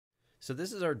So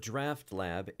this is our draft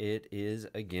lab. It is,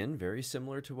 again, very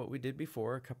similar to what we did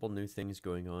before. A couple new things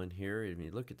going on here. If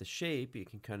you look at the shape, you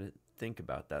can kind of think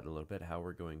about that a little bit, how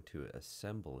we're going to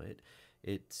assemble it.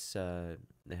 It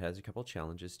has a couple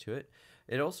challenges to it.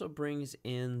 It also brings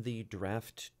in the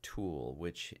draft tool,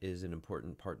 which is an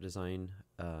important part design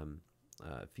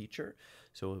feature.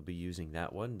 So we'll be using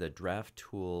that one. The draft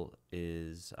tool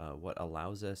is what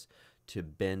allows us to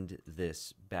bend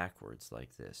this backwards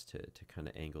like this, to kind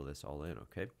of angle this all in,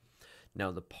 okay?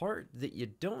 Now the part that you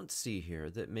don't see here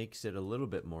that makes it a little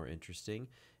bit more interesting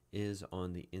is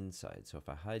on the inside. So if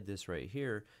I hide this right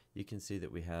here, you can see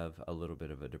that we have a little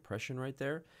bit of a depression right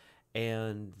there.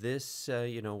 And this,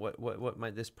 you know, what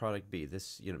might this product be?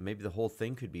 This, you know, maybe the whole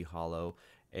thing could be hollow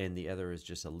and the other is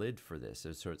just a lid for this.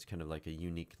 So it's kind of like a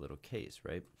unique little case,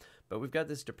 right? But we've got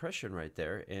this depression right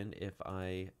there, and if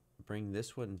I bring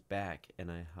this one back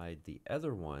and I hide the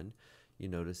other one, you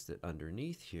notice that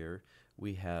underneath here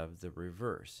we have the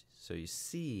reverse. So you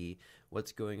see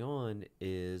what's going on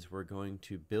is we're going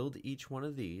to build each one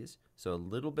of these, so a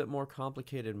little bit more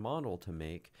complicated model to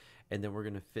make, and then we're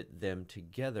going to fit them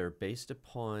together based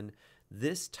upon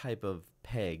this type of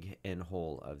peg and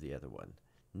hole of the other one.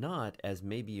 Not as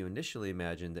maybe you initially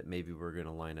imagined, that maybe we're going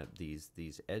to line up these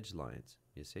edge lines,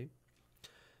 you see?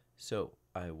 So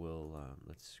I will,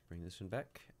 let's bring this one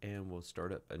back and we'll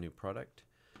start up a new product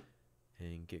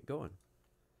and get going.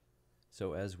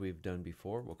 So as we've done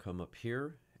before, we'll come up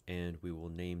here and we will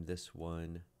name this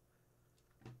one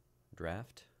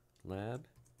Draft Lab.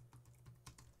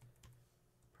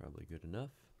 Probably good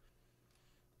enough.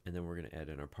 And then we're going to add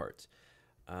in our parts.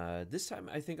 This time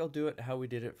I think I'll do it how we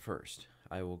did it first.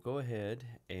 I will go ahead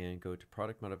and go to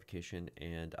product modification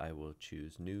and I will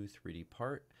choose new 3D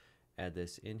part, add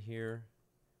this in here,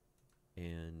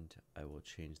 and I will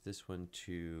change this one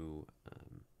to,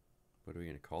 what are we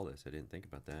going to call this? I didn't think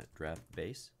about that. Draft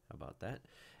base, how about that?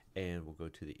 And we'll go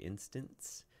to the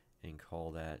instance and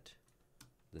call that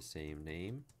the same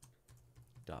name,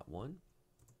 .1.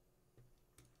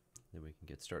 Then we can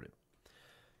get started.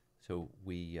 So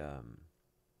we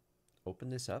open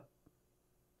this up,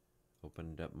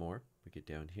 open it up more. We get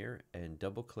down here and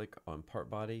double click on part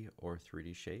body or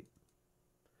 3D shape.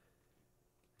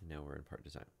 And now we're in part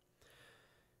design.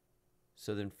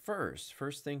 So then first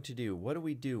thing to do, what do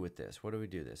we do with this? What do we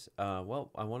do this? Well,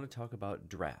 I want to talk about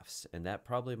drafts, and that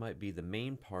probably might be the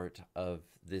main part of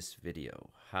this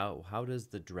video. How does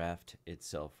the draft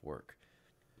itself work?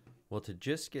 Well, to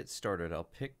just get started, I'll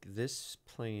pick this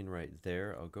plane right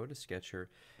there. I'll go to Sketcher,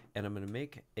 and I'm going to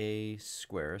make a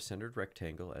square, a centered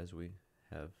rectangle, as we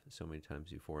have so many times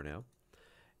before now.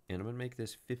 And I'm going to make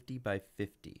this 50 by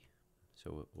 50.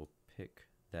 So we'll pick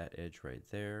that edge right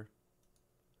there.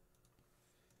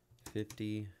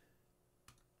 50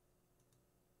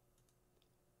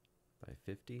 by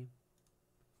 50.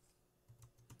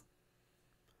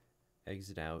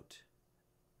 Exit out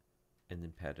and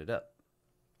then pad it up.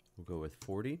 We'll go with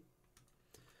 40.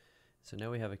 So now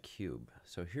we have a cube.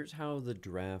 So here's how the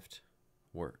draft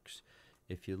works.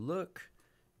 If you look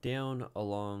down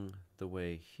along the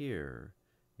way here,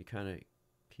 you kind of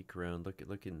peek around,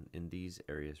 look in these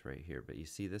areas right here. But you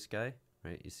see this guy?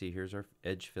 Right, you see here's our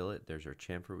edge fillet, there's our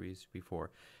chamfer we used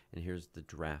before, and here's the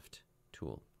draft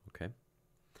tool, okay?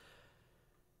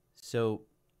 So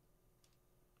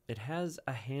it has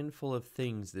a handful of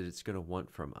things that it's going to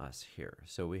want from us here.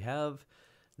 So we have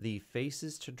the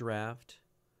faces to draft,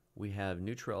 we have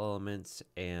neutral elements,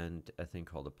 and a thing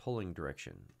called a pulling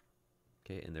direction.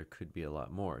 Okay, and there could be a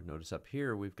lot more. Notice up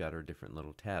here we've got our different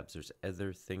little tabs. There's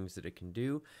other things that it can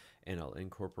do, and I'll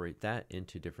incorporate that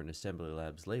into different assembly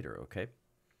labs later, okay?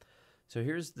 So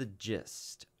here's the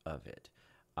gist of it.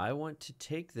 I want to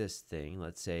take this thing,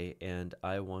 let's say, and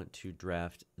I want to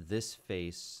draft this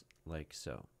face like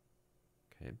so,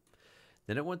 okay?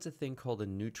 Then it wants a thing called a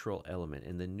neutral element,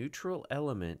 and the neutral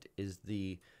element is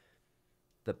the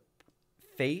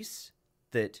face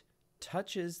that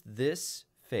touches this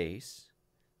face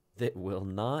that will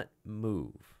not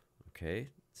move, okay?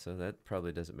 So that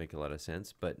probably doesn't make a lot of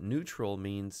sense, but neutral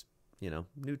means, you know,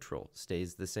 neutral,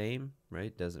 stays the same,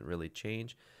 right? Doesn't really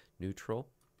change, neutral.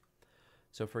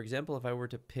 So for example, if I were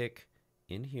to pick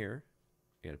in here,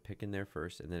 I gotta pick in there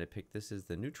first, and then I pick this as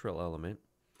the neutral element,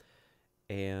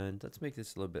 and let's make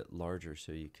this a little bit larger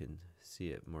so you can see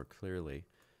it more clearly.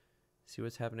 See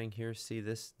what's happening here? See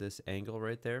this angle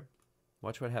right there?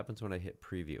 Watch what happens when I hit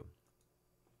preview.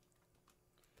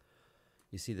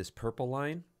 You see this purple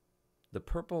line? The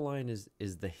purple line is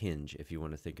the hinge, if you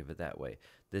want to think of it that way.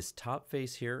 This top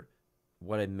face here,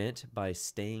 what I meant by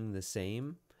staying the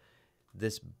same,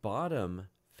 this bottom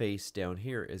face down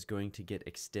here is going to get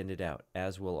extended out,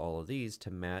 as will all of these, to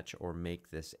match or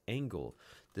make this angle.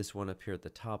 This one up here at the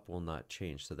top will not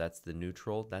change. So that's the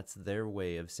neutral. That's their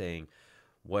way of saying,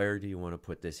 where do you want to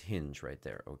put this hinge right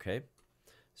there, okay?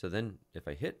 So then if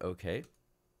I hit OK,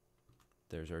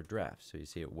 there's our draft. So you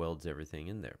see it welds everything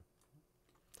in there.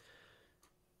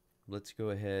 Let's go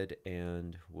ahead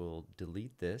and we'll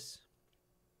delete this.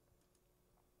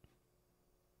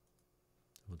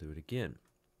 We'll do it again.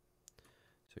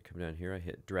 So I come down here, I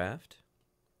hit draft.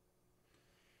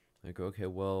 I go, okay,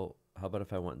 well, how about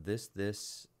if I want this,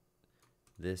 this,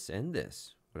 this, and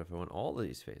this? What if I want all of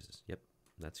these phases? Yep,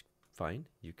 that's fine.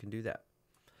 You can do that.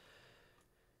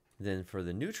 Then for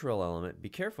the neutral element, be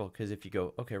careful, because if you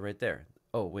go, okay, right there.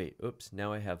 Oh, wait, oops,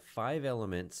 now I have 5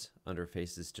 elements under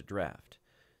faces to draft.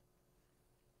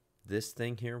 This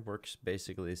thing here works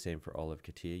basically the same for all of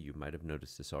CATIA. You might have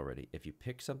noticed this already. If you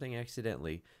pick something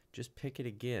accidentally, just pick it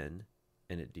again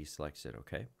and it deselects it,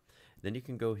 okay? Then you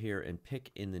can go here and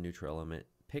pick in the neutral element,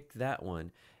 pick that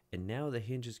one, and now the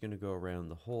hinge is going to go around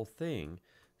the whole thing.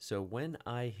 So when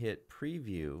I hit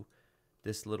preview,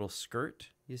 this little skirt,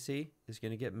 you see, is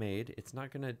going to get made. It's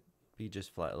not going to be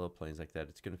just flat little planes like that.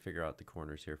 It's going to figure out the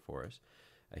corners here for us.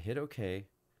 I hit OK,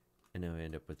 and now I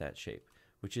end up with that shape,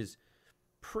 which is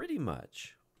pretty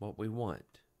much what we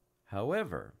want.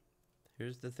 However,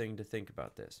 here's the thing to think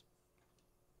about this.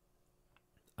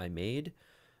 I made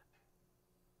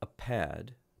a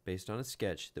pad based on a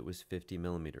sketch that was 50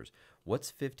 millimeters. What's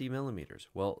 50 millimeters?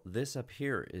 Well, this up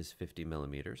here is 50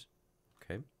 millimeters,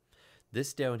 okay?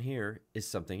 This down here is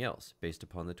something else based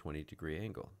upon the 20-degree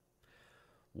angle.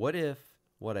 What if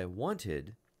what I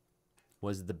wanted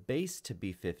was the base to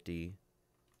be 50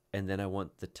 and then I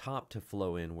want the top to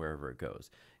flow in wherever it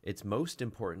goes? It's most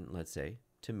important, let's say,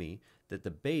 to me, that the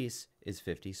base is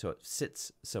 50, so it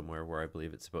sits somewhere where I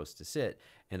believe it's supposed to sit,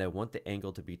 and I want the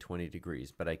angle to be 20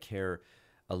 degrees, but I care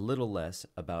a little less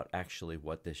about actually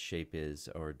what this shape is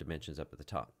or dimensions up at the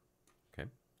top. Okay,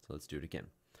 so let's do it again.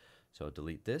 So I'll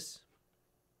delete this,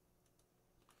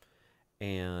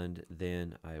 and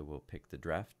then I will pick the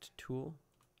draft tool.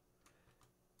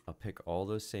 I'll pick all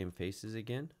those same faces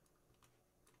again.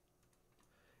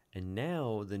 And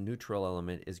now the neutral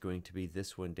element is going to be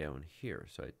this one down here.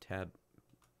 So I tab,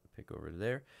 pick over to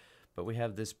there, but we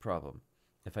have this problem.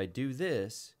 If I do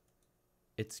this,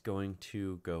 it's going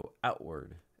to go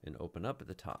outward and open up at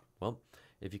the top. Well,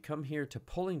 if you come here to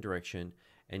pulling direction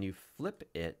and you flip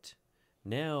it,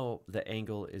 now the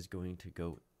angle is going to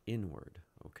go inward,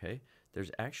 okay?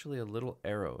 There's actually a little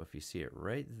arrow, if you see it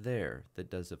right there, that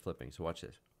does the flipping. So watch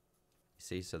this.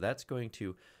 See, so that's going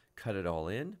to cut it all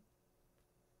in.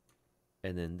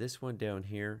 And then this one down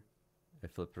here, I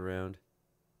flip it around,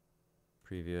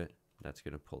 preview it, that's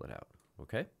going to pull it out,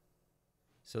 okay?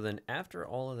 So then after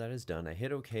all of that is done, I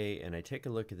hit OK, and I take a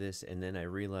look at this, and then I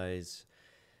realize,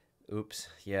 oops,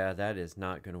 yeah, that is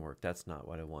not going to work. That's not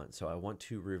what I want. So I want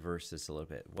to reverse this a little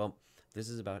bit. Well, this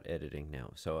is about editing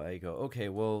now. So I go, okay,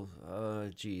 well,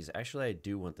 geez, actually I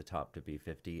do want the top to be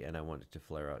 50, and I want it to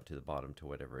flare out to the bottom to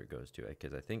whatever it goes to,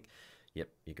 because I think, yep,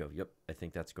 you go, yep, I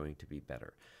think that's going to be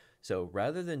better. So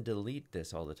rather than delete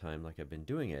this all the time like I've been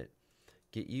doing it,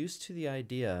 get used to the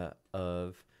idea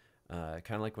of kind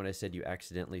of like when I said you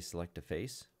accidentally select a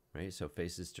face, right? So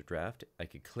faces to draft, I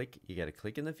could click, you got to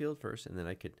click in the field first, and then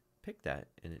I could pick that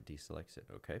and it deselects it,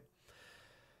 okay?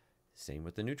 Same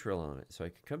with the neutral element. So I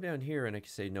could come down here and I could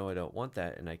say, no, I don't want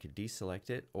that, and I could deselect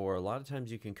it. Or a lot of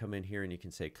times you can come in here and you can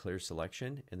say clear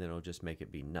selection, and then it'll just make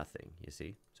it be nothing, you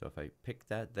see? So if I pick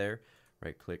that there,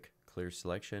 right click, clear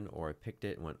selection, or I picked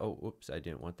it and went, oh, oops, I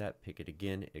didn't want that, pick it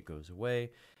again, it goes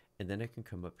away, and then I can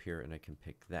come up here and I can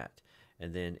pick that.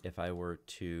 And then if I were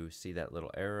to see that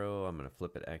little arrow, I'm going to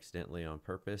flip it accidentally on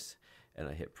purpose, and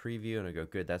I hit preview and I go,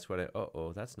 good, that's what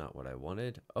oh, that's not what I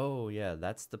wanted. Oh yeah,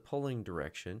 that's the pulling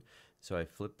direction. So I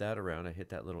flip that around, I hit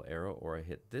that little arrow, or I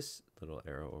hit this little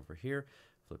arrow over here,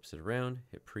 flips it around,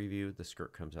 hit preview, the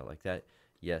skirt comes out like that.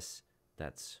 Yes,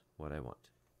 that's what I want.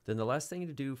 Then the last thing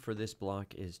to do for this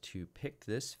block is to pick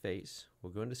this face.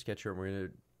 We'll go into Sketcher and we're going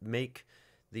to make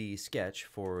the sketch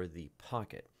for the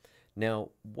pocket. Now,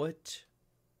 what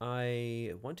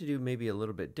I want to do maybe a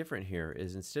little bit different here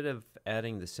is instead of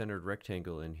adding the centered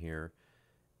rectangle in here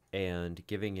and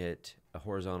giving it a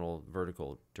horizontal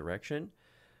vertical direction,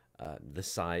 the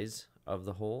size of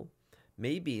the hole,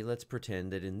 maybe let's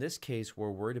pretend that in this case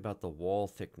we're worried about the wall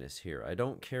thickness here. I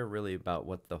don't care really about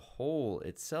what the hole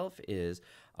itself is.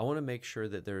 I want to make sure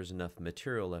that there's enough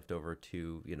material left over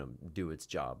to, you know, do its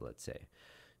job, let's say.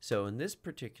 So in this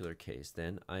particular case,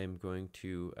 then I'm going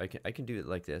to, I can do it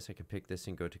like this. I can pick this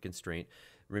and go to constraint.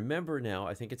 Remember now,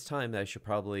 I think it's time that I should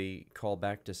probably call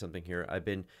back to something here. I've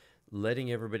been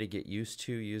letting everybody get used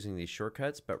to using these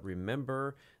shortcuts, but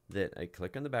remember that I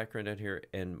click on the background down here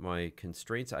and my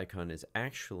constraints icon is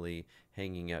actually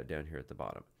hanging out down here at the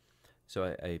bottom.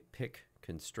 So I pick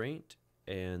constraint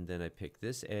and then I pick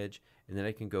this edge and then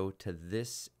I can go to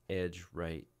this edge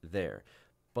right there.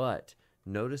 But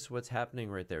notice what's happening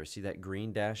right there. See that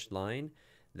green dashed line?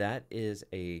 That is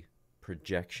a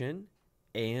projection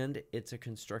and it's a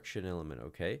construction element,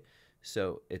 okay?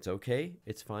 So it's okay,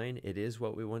 it's fine, it is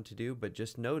what we want to do, but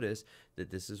just notice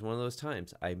that this is one of those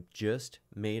times I just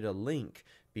made a link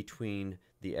between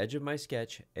the edge of my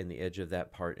sketch and the edge of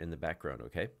that part in the background,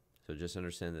 okay? So just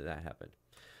understand that that happened.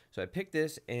 So I pick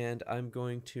this and I'm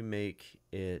going to make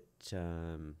it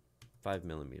 5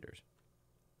 millimeters.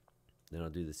 Then I'll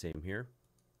do the same here.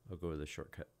 I'll go the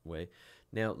shortcut way.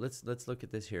 Now let's look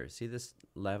at this here. See this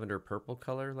lavender purple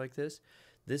color like this?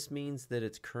 This means that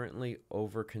it's currently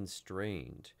over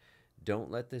constrained.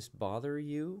 Don't let this bother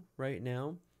you right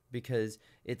now because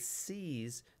it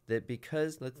sees that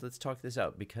because, let's talk this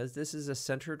out, because this is a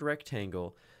centered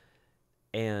rectangle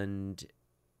and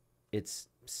it's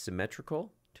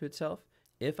symmetrical to itself,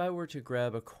 if I were to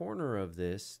grab a corner of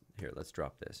this, here, let's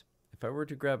drop this. If I were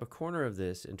to grab a corner of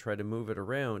this and try to move it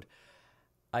around,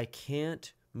 I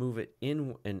can't move it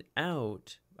in and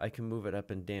out. I can move it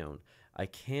up and down. I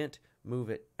can't move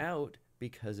it out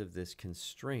because of this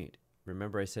constraint.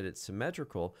 Remember I said it's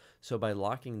symmetrical, so by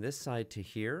locking this side to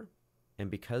here, and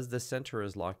because the center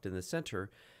is locked in the center,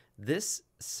 this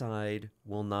side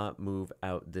will not move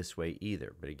out this way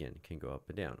either, but again, it can go up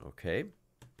and down, okay?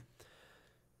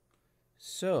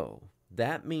 So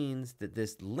that means that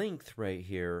this length right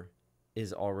here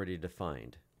is already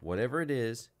defined. Whatever it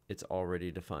is, it's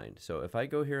already defined. So if I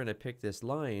go here and I pick this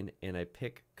line and I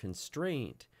pick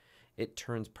constraint, it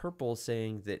turns purple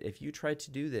saying that if you try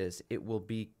to do this, it will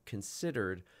be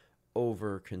considered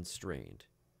over constrained.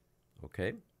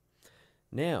 Okay?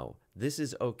 Now, this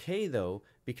is okay though,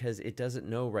 because it doesn't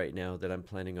know right now that I'm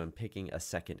planning on picking a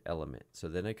second element. So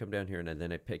then I come down here and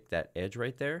then I pick that edge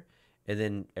right there, and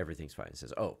then everything's fine. It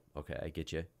says, oh, okay, I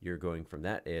get you. You're going from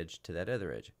that edge to that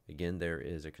other edge. Again, there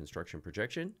is a construction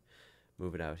projection.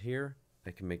 Move it out here.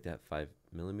 I can make that 5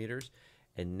 millimeters.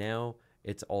 And now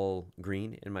it's all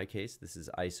green in my case. This is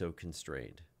ISO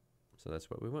constrained. So that's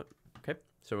what we want. Okay,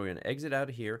 so we're going to exit out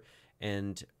of here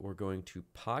and we're going to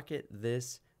pocket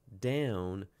this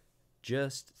down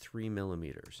just 3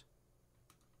 millimeters.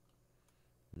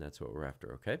 And that's what we're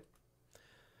after, okay?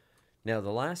 Now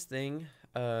the last thing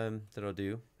that I'll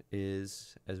do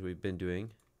is, as we've been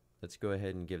doing, let's go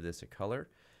ahead and give this a color.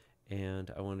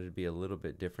 And I wanted to be a little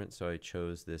bit different, so I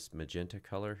chose this magenta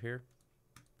color here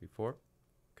before.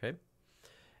 Okay,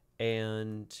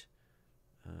 and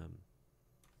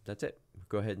that's it.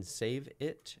 Go ahead and save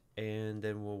it, and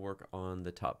then we'll work on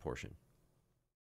the top portion.